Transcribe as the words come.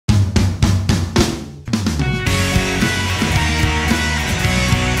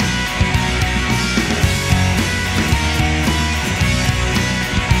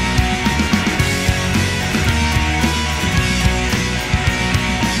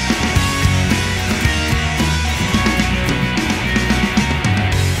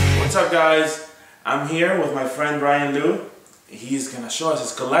up, guys? I'm here with my friend Ryan Liu. He's gonna show us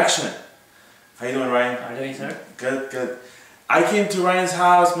his collection. How you doing, Ryan? How are you doing, sir? Good, good. I came to Ryan's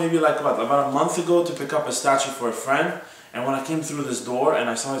house maybe about a month ago to pick up a statue for a friend. And when I came through this door and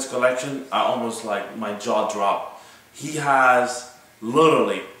I saw his collection, I almost my jaw dropped. He has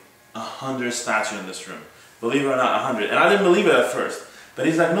literally 100 statues in this room. Believe it or not, 100. And I didn't believe it at first. But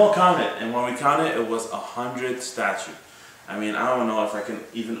he's like, no, count it. And when we counted, it was 100 statues. I mean, I don't know if I can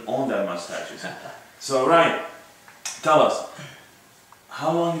even own that much statues. So, Ryan, tell us,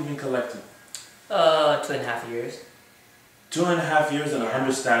 how long have you been collecting? 2.5 years. 2.5 years and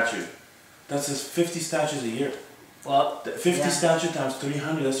 100 statues. That's just 50 statues a year. Well, 50 statues times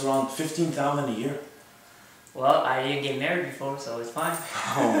 300, that's around 15,000 a year. Well, I didn't get married before, so it's fine.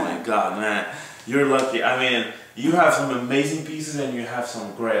 Oh my God, man. You're lucky. I mean, you have some amazing pieces and you have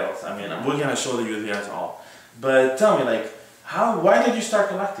some grails. I mean, we're going to show you guys all. But tell me, why did you start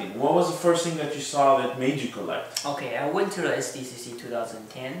collecting? What was the first thing that you saw that made you collect? Okay, I went to the SDCC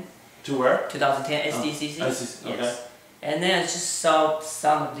 2010. To where? 2010 SDCC. SDCC, okay. Yes. And then I just saw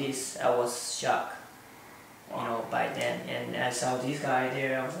some of these. I was shocked, Wow. you know, by then. And I saw this guy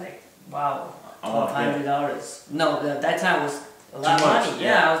there. I was like, wow, Oh, $1,200. No, that time was a lot of money.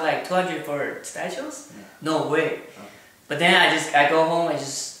 Yeah, I was like 200 for statues. Yeah. No way. But then I go home.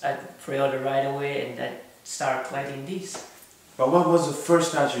 I pre-order right away, and I start collecting these. But what was the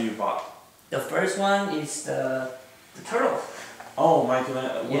first statue you bought? The first one is the turtle. Oh,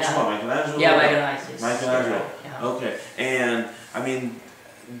 Michelangelo. Which one? Michelangelo? Yeah, Michelangelo. Michelangelo. Yeah. Okay. And I mean,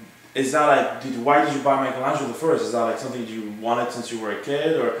 is that why did you buy Michelangelo the first? Is that something you wanted since you were a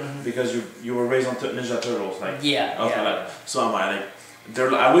kid, or because you were raised on Ninja Turtles? Yeah. Okay. Yeah. So am I.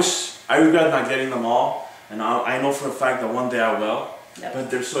 I regret not getting them all, and I know for a fact that one day I will. Yep.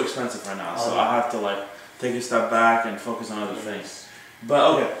 But they're so expensive right now, so yeah. I have to take a step back and focus on other things. But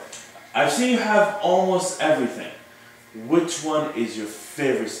okay, I've seen you have almost everything. Which one is your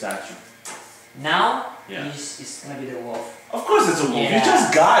favorite statue? Now, Yeah. it's gonna be the wolf. Of course it's a wolf, Yeah. you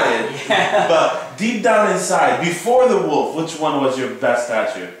just got it. Yeah. But deep down inside, before the wolf, which one was your best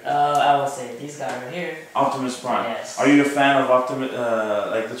statue? I would say this guy right here. Optimus Prime. Yes. Are you a fan of Optimus,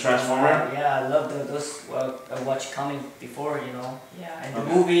 the Transformer? Yeah, I love those. Well, I watched coming before, you know. Yeah, and the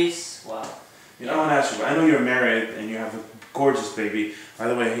Okay. movies. Wow. You know, I want to ask you, I know you're married and you have a gorgeous baby. By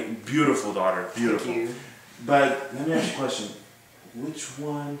the way, beautiful daughter, beautiful. Thank you. But let me ask you a question. Which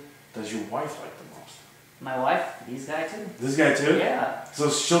one does your wife like the most? My wife, this guy too. This guy too? Yeah.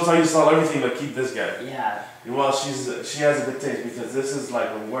 So she'll tell you to sell everything but keep this guy. Yeah. Well, she has a good taste because this is like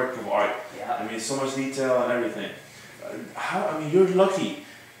a work of art. Yeah. I mean, so much detail and everything. You're lucky.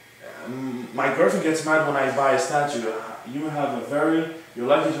 My girlfriend gets mad when I buy a statue. You're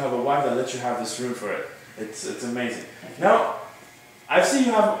lucky to have a wife that lets you have this room for it. It's amazing. Now, I see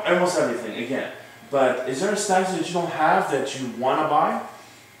you have almost everything again. But is there a statue that you don't have that you want to buy?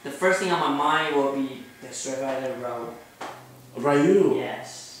 The first thing on my mind will be the Street Fighter Ryu. Ryu?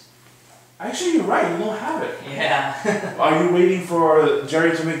 Yes. Actually, you're right. You don't have it. Yeah. Are you waiting for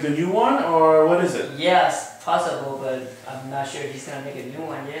Jerry to make the new one, or what is it? Yes, possible, but I'm not sure he's gonna make a new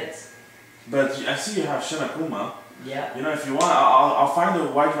one yet. But I see you have Shin Akuma. Yeah. You know, if you want, I'll find a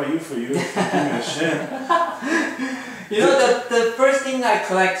white Ryu for you. Give me a Shin. You know, the first thing I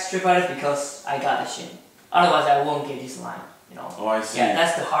collect Street Fighter because I got the Shin. Otherwise, I won't get this line. You know. Oh, I see. Yeah,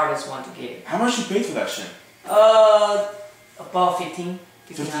 that's the hardest one to get. How much you paid for that Shin? About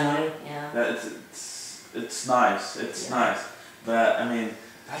 1,500. Yeah. It's nice. It's nice. But I mean,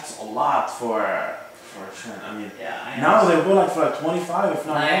 that's a lot for a Shin. I mean, Yeah, I know. now they go for 25, if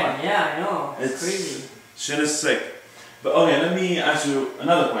not more. Yeah, I know. It's crazy. Shin is sick. But okay, let me ask you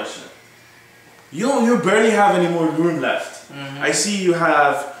another question. You barely have any more room left. I see you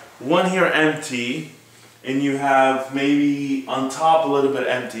have one here empty, and you have maybe on top a little bit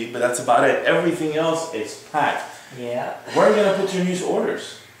empty, but that's about it. Everything else is packed. Yeah. Where are you gonna put your new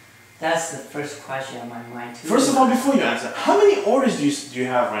orders? That's the first question on my mind too. First of all, before you answer, how many orders do you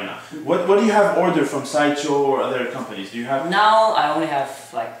have right now? What do you have ordered from Sideshow or other companies? Do you have? Now I only have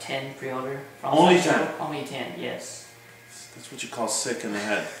like 10 pre-order. Only Sideshow. 10? Only 10, yes. That's what you call sick in the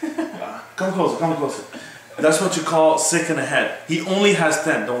head. Come closer, come closer. That's what you call sick in the head. He only has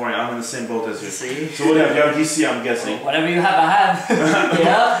 10. Don't worry, I'm in the same boat as you. See? So what do you have? You have DC, I'm guessing. Whatever you have, I have.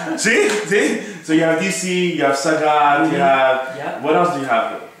 Yeah. See? So you have DC, you have Sagat, you have... Yeah. What else do you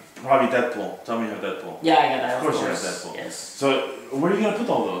have? Probably Deadpool. Tell me you have Deadpool. Yeah, I got that. Of course you have Deadpool. Yes. So where are you going to put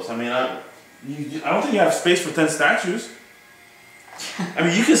all those? I mean, I don't think you have space for 10 statues. I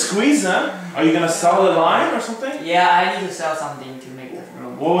mean, you can squeeze them. Are you going to sell a line or something? Yeah, I need to sell something to make the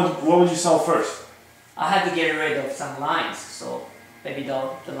room. What would you sell first? I had to get rid of some lines, so Baby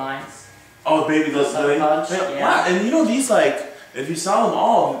doll, the lines. Oh, baby, those Sucker Punch, yeah. Wow. And you know these, like, if you sell them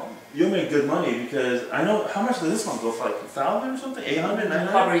all, you'll make good money, because I know, how much does this one go for, like 1,000 or something? 800,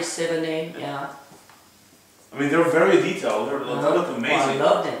 900? Probably 7, 8, yeah. I mean, they're very detailed. They look amazing. Well, I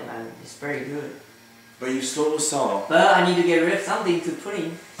love them, man. It's very good. But you still will sell them. But I need to get rid of something to put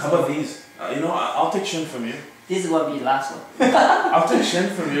in. How about these? You know, I'll take Shin from you. This will be the last one. I'll take Shin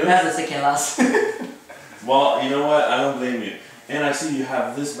from you. That's the second last. Well, you know what? I don't blame you. And I see you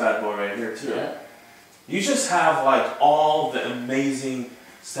have this bad boy right here too. Yeah. You just have like all the amazing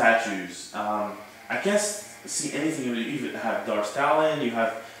statues. I can't see anything. You even have Dark Stallion. You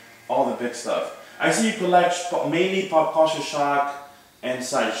have all the big stuff. I see you collect mainly Pop Culture Shock and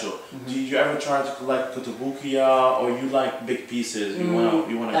Sideshow. Do you ever try to collect Kotobukiya, or you like big pieces? You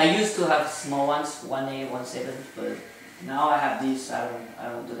wanna. I used to have small ones, 1/8, 1/7, but now I have these. I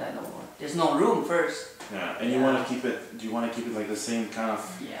don't do that no more. There's no room first. Yeah, and you want to keep it. Do you want to keep it like the same kind of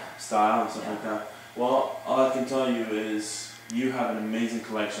style and stuff like that? Well, all I can tell you is you have an amazing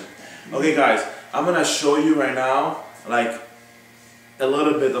collection. Okay, guys, I'm gonna show you right now, like, a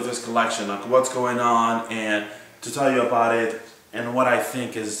little bit of his collection, like what's going on, and to tell you about it, and what I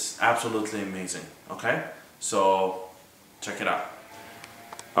think is absolutely amazing. Okay, so check it out.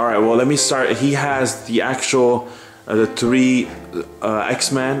 All right, well, let me start. He has the actual. The 3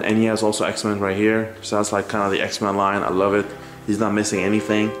 X-Men, and he has also X-Men right here, so that's like kind of the X-Men line. I love it. He's not missing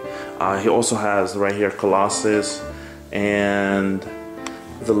anything. He also has right here Colossus and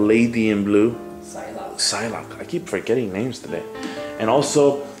the Lady in Blue, Psylocke. Psylocke. I keep forgetting names today. And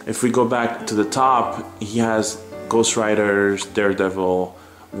also, if we go back to the top, he has Ghost Riders, Daredevil,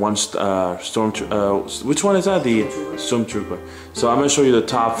 which one is that? The Stormtrooper. So I'm gonna show you the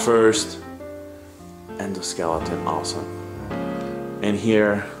top first. And the skeleton, awesome. And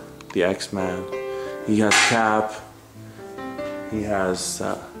here, the X-Men. He has Cap. He has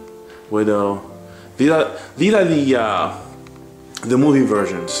Widow. These are the movie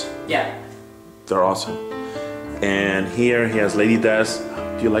versions. Yeah. They're awesome. And here he has Lady Death.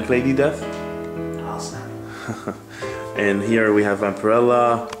 Do you like Lady Death? Awesome. And here we have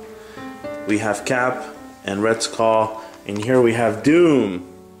Vampirella. We have Cap and Red Skull. And here we have Doom.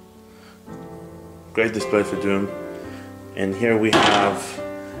 Great display for Doom. And here we have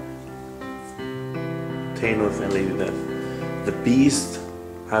Thanos and Lady Death. The Beast,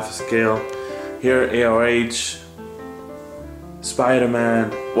 half a scale. Here ARH,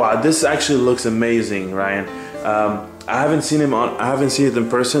 Spider-Man. Wow, this actually looks amazing, Ryan. I haven't seen it in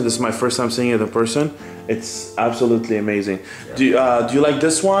person. This is my first time seeing it in person. It's absolutely amazing. Yeah. Do you like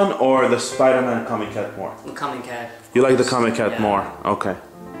this one or the Spider-Man Comic Cat more? The Comic Cat. You like the Comic Cat more? Okay.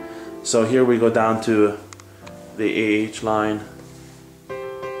 So here we go down to the AH line.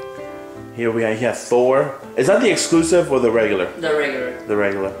 Here we have Thor. Is that the exclusive or the regular? The regular. The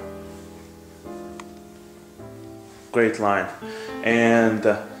regular. Great line. And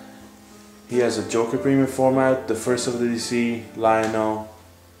he has a Joker Premium format, the first of the DC, Lionel,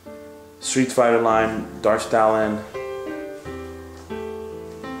 Street Fighter line, Dark Stallion,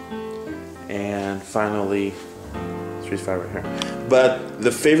 and finally Street Fighter right here. But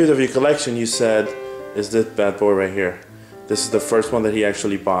the favorite of your collection, you said, is this bad boy right here. This is the first one that he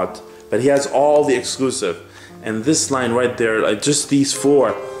actually bought. But he has all the exclusive. And this line right there, like just these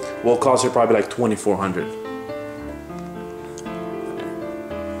 4, will cost you probably like $2,400.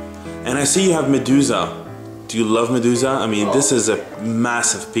 And I see you have Medusa. Do you love Medusa? I mean, this is a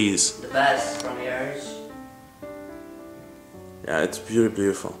massive piece. The best from yours. Yeah, it's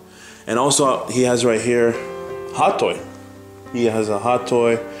beautiful. And also, he has right here Hot Toy. He has a Hot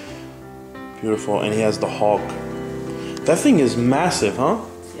Toy. Beautiful. And he has the Hulk. That thing is massive, huh?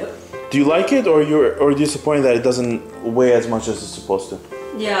 Yep. Do you like it, or are you disappointed that it doesn't weigh as much as it's supposed to?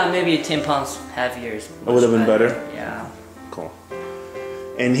 Yeah, maybe 10 pounds heavier. It would have been better? Yeah. Cool.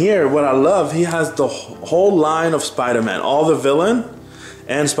 And here, what I love, he has the whole line of Spider-Man. All the villain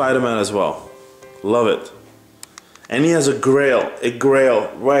and Spider-Man as well. Love it. And he has a grail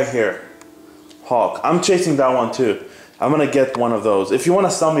right here. Hulk. I'm chasing that one too. I'm gonna get one of those. If you want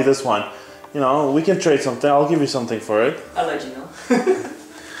to sell me this one, you know, we can trade something. I'll give you something for it. I'll let you know.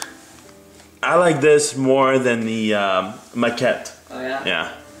 I like this more than the maquette. Oh yeah?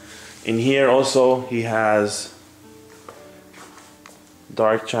 Yeah. In here also he has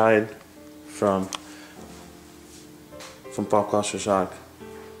Darkseid from Pop Culture Shock,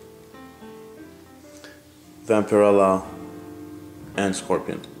 Vampirella, and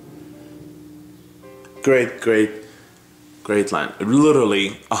Scorpion. Great line.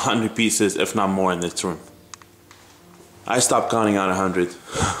 Literally 100 pieces, if not more, in this room. I stopped counting on 100.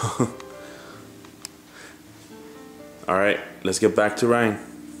 Alright, let's get back to Ryan.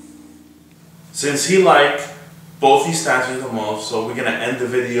 Since he liked both these statues the most, so we're gonna end the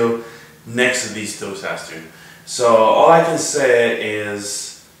video next to these two statues. So all I can say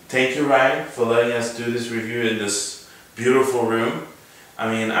is thank you, Ryan, for letting us do this review in this beautiful room.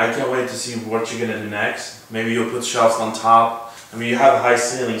 I mean, I can't wait to see what you're gonna do next. Maybe you'll put shelves on top. I mean, you have a high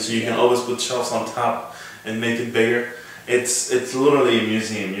ceiling, so you can always put shelves on top and make it bigger. It's literally a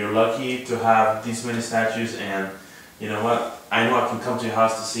museum. You're lucky to have these many statues, and you know what? I know I can come to your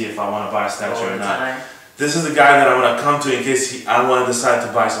house to see if I want to buy a statue or not. This is the guy that I want to come to in case I want to decide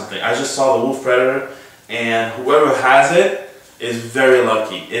to buy something. I just saw the Wolf Predator, and whoever has it is very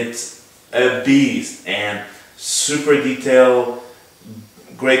lucky. It's a beast and super detailed,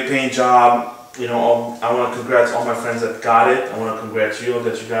 great paint job. You know, I want to congrats all my friends that got it. I want to congrats you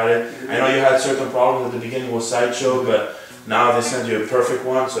that you got it. I know you had certain problems at the beginning with Sideshow, but now they sent you a perfect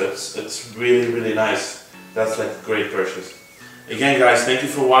one, so it's really, really nice. That's like a great purchase. Again, guys, thank you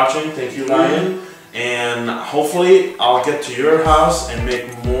for watching. Thank you, Ryan. And hopefully I'll get to your house and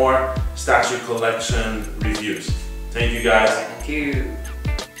make more statue collection reviews. Thank you, guys. Thank you.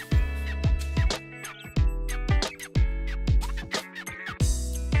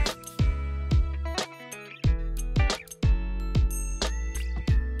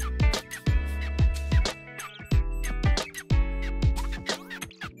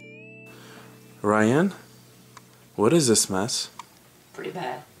 Ryan, what is this mess? Pretty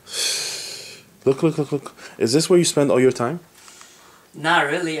bad. Look, look, look, look. Is this where you spend all your time? Not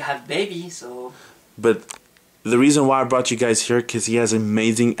really. I have baby, so... But the reason why I brought you guys here, because he has an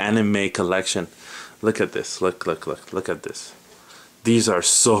amazing anime collection. Look at this. Look, look, look. Look at this. These are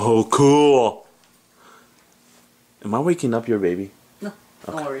so cool. Am I waking up your baby? No,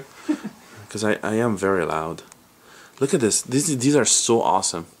 don't worry. Because I am very loud. Look at this. These are so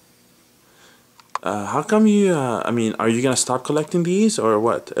awesome. How come you, I mean, are you gonna stop collecting these or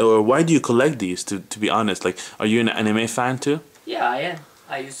what? Or why do you collect these, to be honest? Like, are you an anime fan too? Yeah, I am.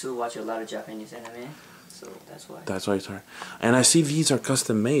 I used to watch a lot of Japanese anime, so that's why. That's why it's hard. And I see these are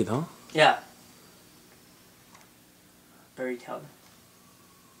custom made, huh? Yeah. Very talented.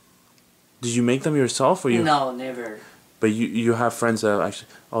 Did you make them yourself or you? No, never. But you have friends that actually,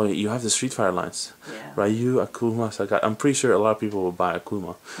 oh, you have the Street Fighter lines. Yeah. Ryu, Akuma, Sagat. I'm pretty sure a lot of people will buy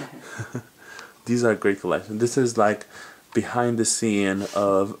Akuma. These are a great collection. This is like behind the scene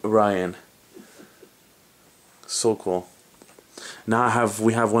of Ryan. So cool. Now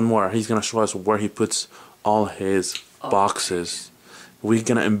we have one more. He's gonna show us where he puts all his boxes. We're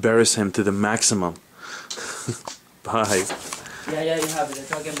gonna embarrass him to the maximum. Bye. Yeah, you have it. The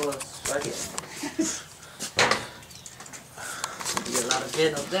Dragon Ball right here. Be a lot of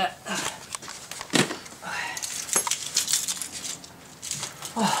bit of that.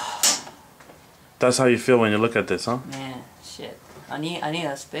 That's how you feel when you look at this, huh? Man, shit. I need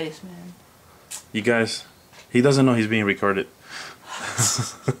a space, man. You guys, he doesn't know he's being recorded.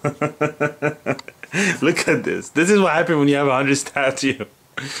 Look at this. This is what happens when you have 100 statues.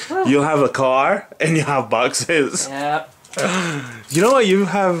 You'll have a car and you have boxes. Yeah. You know what? You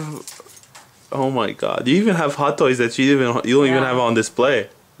have. Oh my God! You even have Hot Toys that you don't even have on display.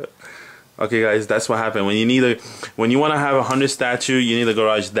 Okay, guys, that's what happened when you want to have 100 statues. You need a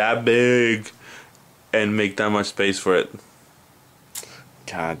garage that big and make that much space for it.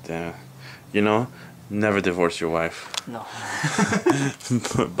 God damn. You know, never divorce your wife. No.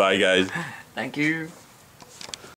 Bye, guys. Thank you.